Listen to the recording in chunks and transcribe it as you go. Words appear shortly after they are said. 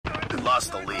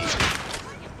lost the lead.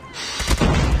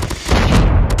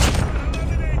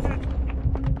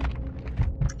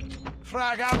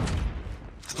 Frag out.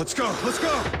 Let's go, let's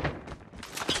go!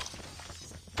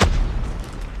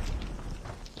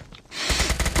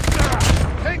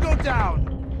 Tango down.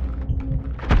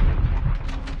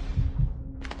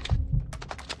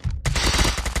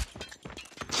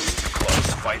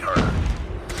 Close, fight harder.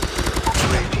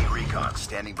 UAV recon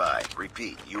standing by.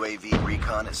 Repeat, UAV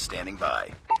recon is standing by.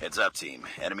 Heads up, team.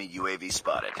 Enemy UAV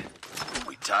spotted.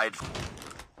 We tied.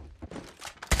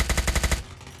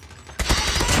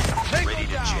 Ready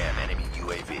to jam enemy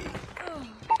UAV.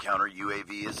 Counter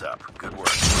UAV is up. Good work.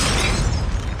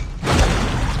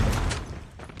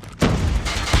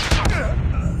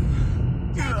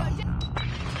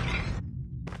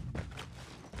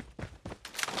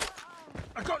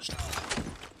 I got.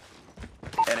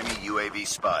 Enemy UAV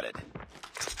spotted.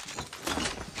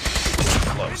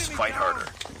 Close. Fight harder.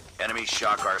 Enemy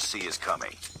Shock RC is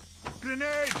coming.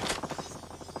 Grenade.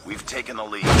 We've taken the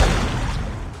lead.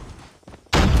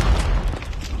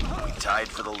 We tied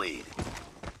for the lead.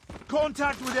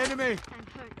 Contact with enemy.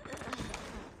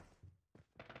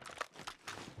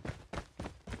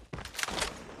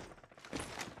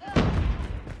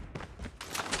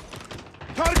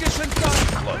 Target inside.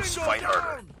 Close. Fight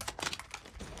harder.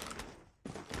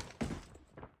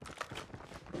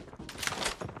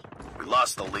 We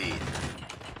lost the lead.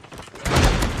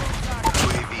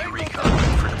 UAV recon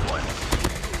ready for deployment.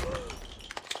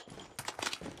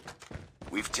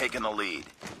 We've taken the lead.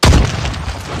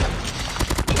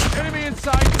 Enemy in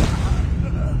sight.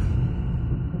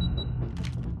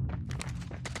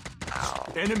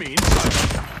 Enemy in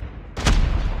sight.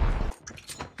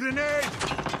 Grenade.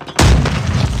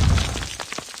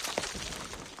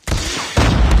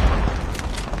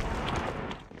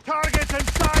 Target in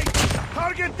sight.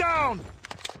 Target down.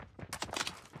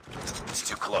 It's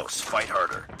too close. Fight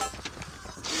harder.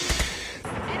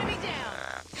 Enemy down.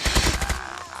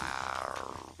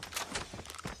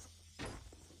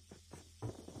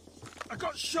 I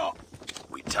got shot.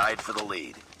 We tied for the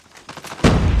lead.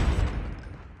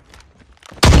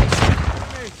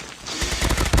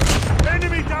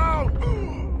 Enemy down.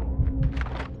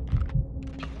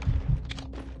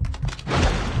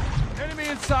 Enemy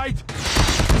in sight.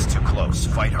 It's too close.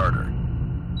 Fight harder.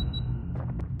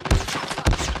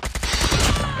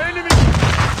 Enemy.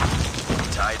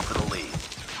 Tied for the lead.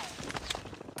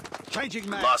 Changing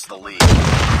mag. Lost the lead.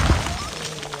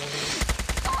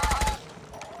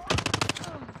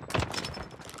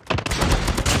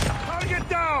 Target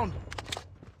down.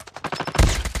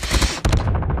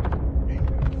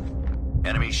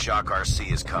 Enemy Shock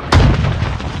RC is coming.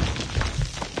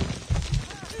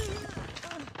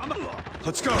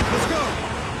 Let's go, let's go!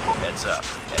 Heads up.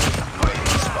 Enemy UAV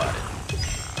spotted.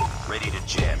 Ready to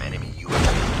jam enemy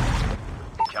UAV.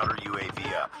 Counter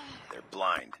UAV up. They're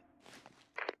blind.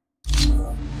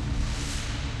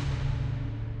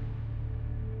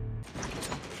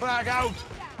 Frag out.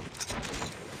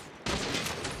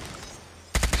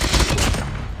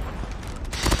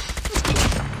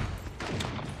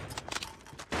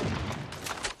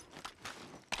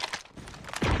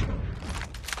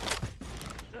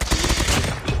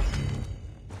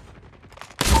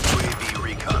 UAV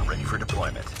recon ready for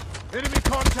deployment. Enemy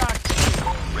contact.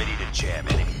 Ready to jam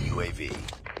enemy UAV.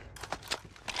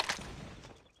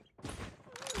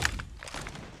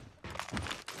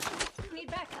 Need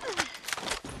backup.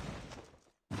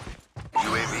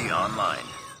 UAV online.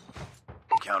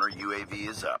 Counter UAV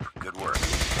is up. Good work.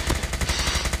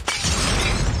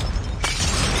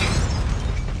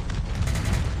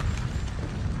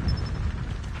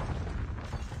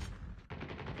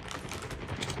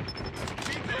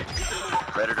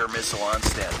 Predator missile on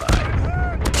standby.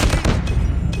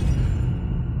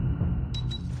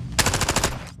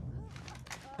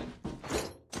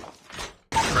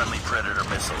 Friendly Predator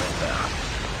missile inbound.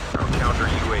 Our counter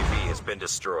UAV has been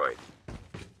destroyed.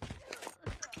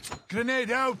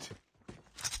 Grenade out.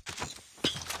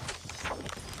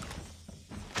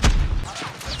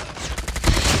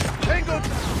 Tango.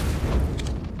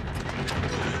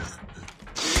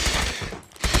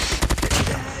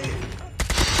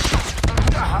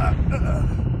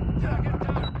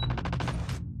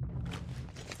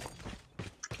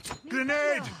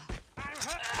 Grenade.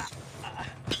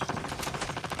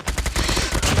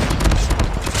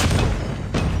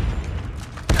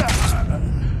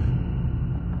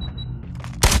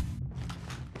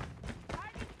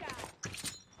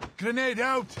 Grenade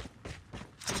out.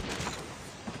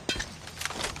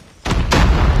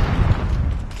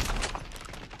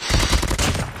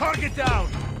 Target down.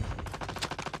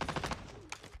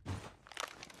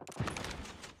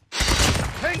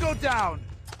 Tango down!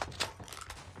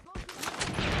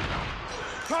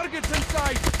 Targets in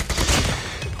sight!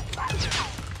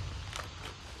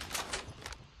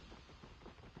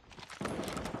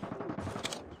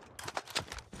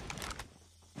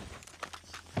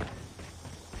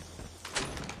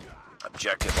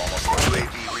 Objective almost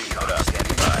UAV recon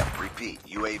standing by. Repeat,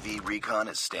 UAV recon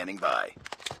is standing by.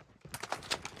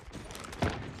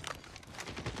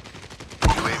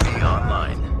 UAV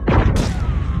online.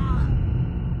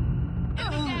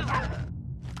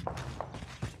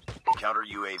 Counter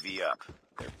UAV up.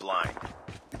 They're blind.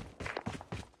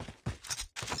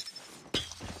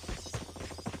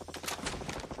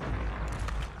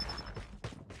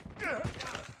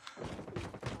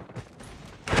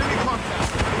 Enemy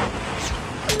contact!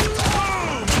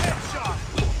 Boom! Headshot!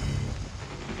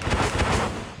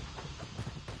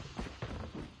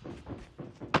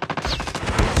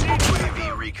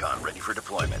 UAV recon ready for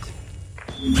deployment.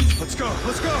 Let's go,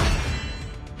 let's go!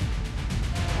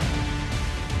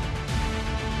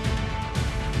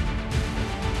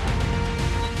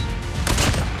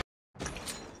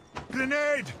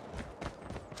 Grenade!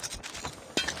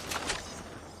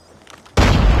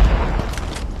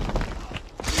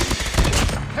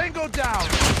 Tango down!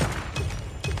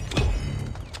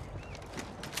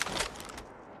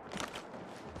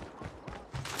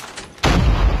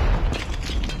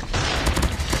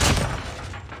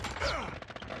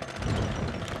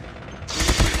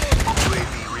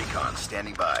 UAV recon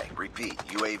standing by. Repeat,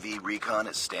 UAV recon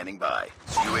is standing by.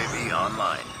 UAV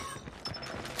online.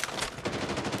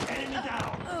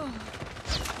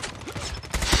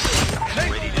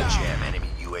 Ready to jam enemy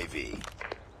UAV.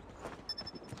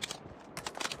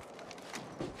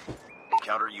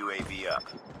 Counter UAV up.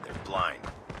 They're blind.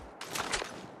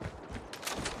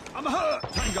 I'm hurt!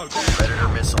 Tango down! Predator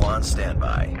missile on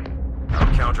standby.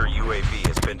 Our counter UAV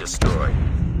has been destroyed.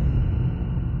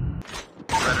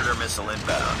 Predator missile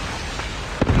inbound.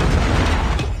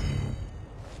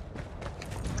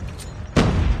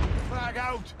 Flag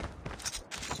out!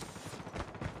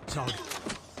 Tug.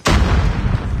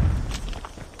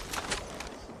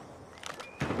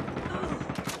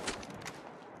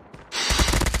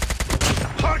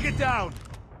 Target down!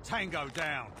 Tango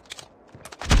down!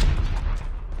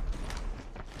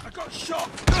 I got shot!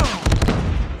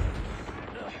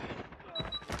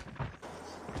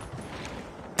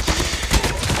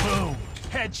 Boom!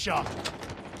 Headshot!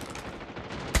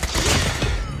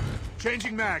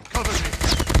 Changing mag, cover me!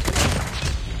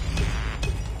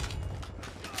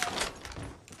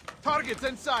 Targets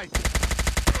in sight!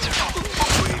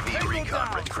 UAV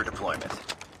recon ready for deployment.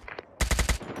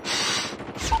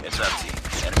 It's up, team.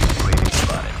 Enemy UAV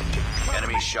spotted.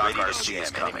 Enemy shock RC is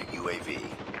coming. UAV.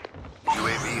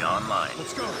 UAV online.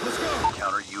 Let's go, let's go!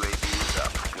 Counter UAV is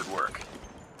up. Good work.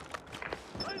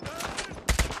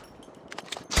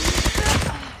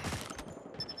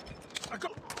 I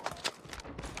got...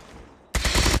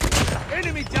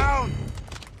 Enemy down!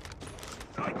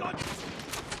 I got...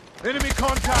 Enemy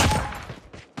contact!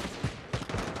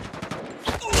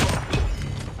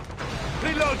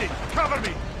 Reloading! Cover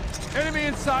me! Enemy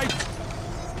in sight!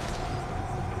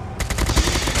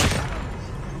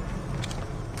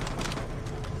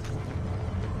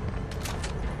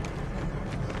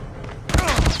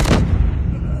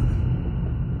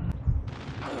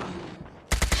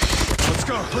 Let's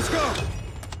go, let's go!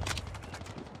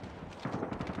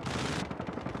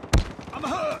 I'm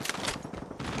hurt!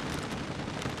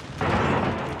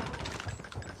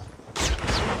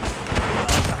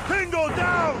 Bingo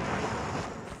down!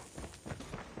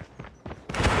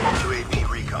 UAV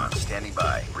recon standing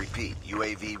by. Repeat,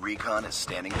 UAV recon is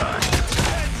standing by.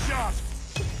 Headshot!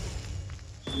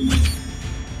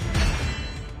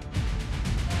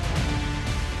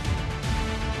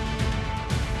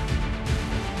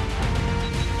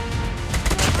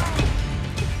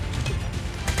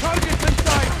 Targets in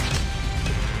sight!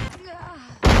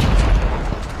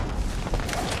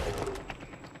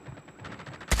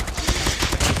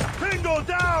 Bingo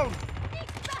down!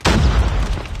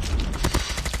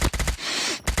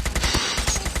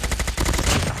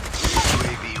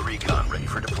 UAV recon ready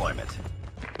for deployment.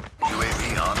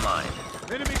 UAV online.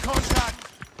 Enemy contact!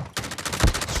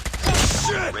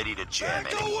 Shit! Ready to jam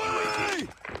Back enemy away! UAV.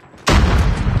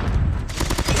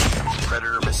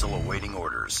 Predator missile awaiting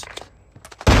orders.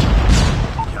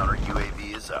 Counter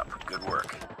UAV is up. Good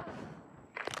work.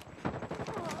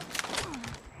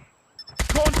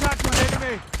 Contact with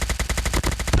enemy!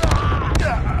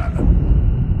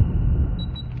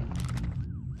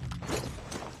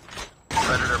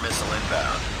 Predator missile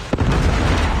inbound.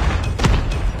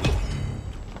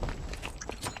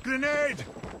 Grenade!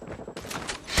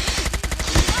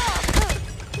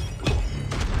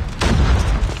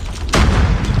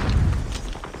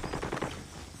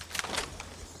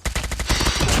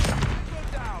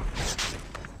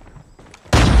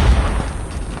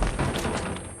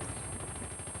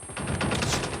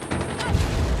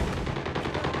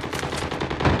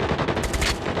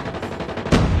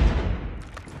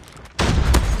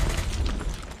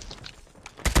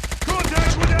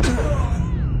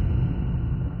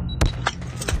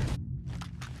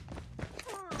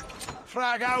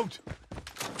 Frag out!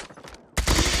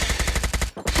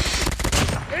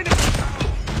 In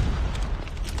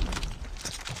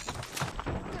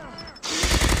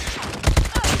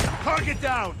Target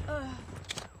down!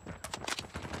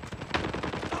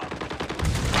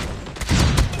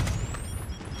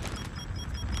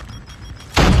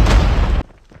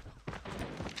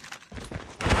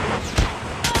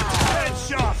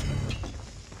 Headshot!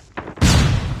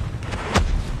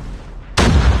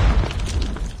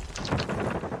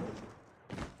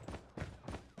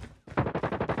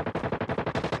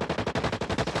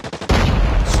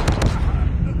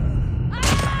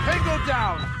 Tango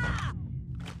down!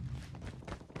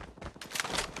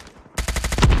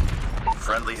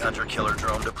 Friendly hunter-killer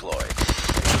drone deployed.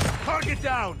 Target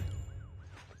down!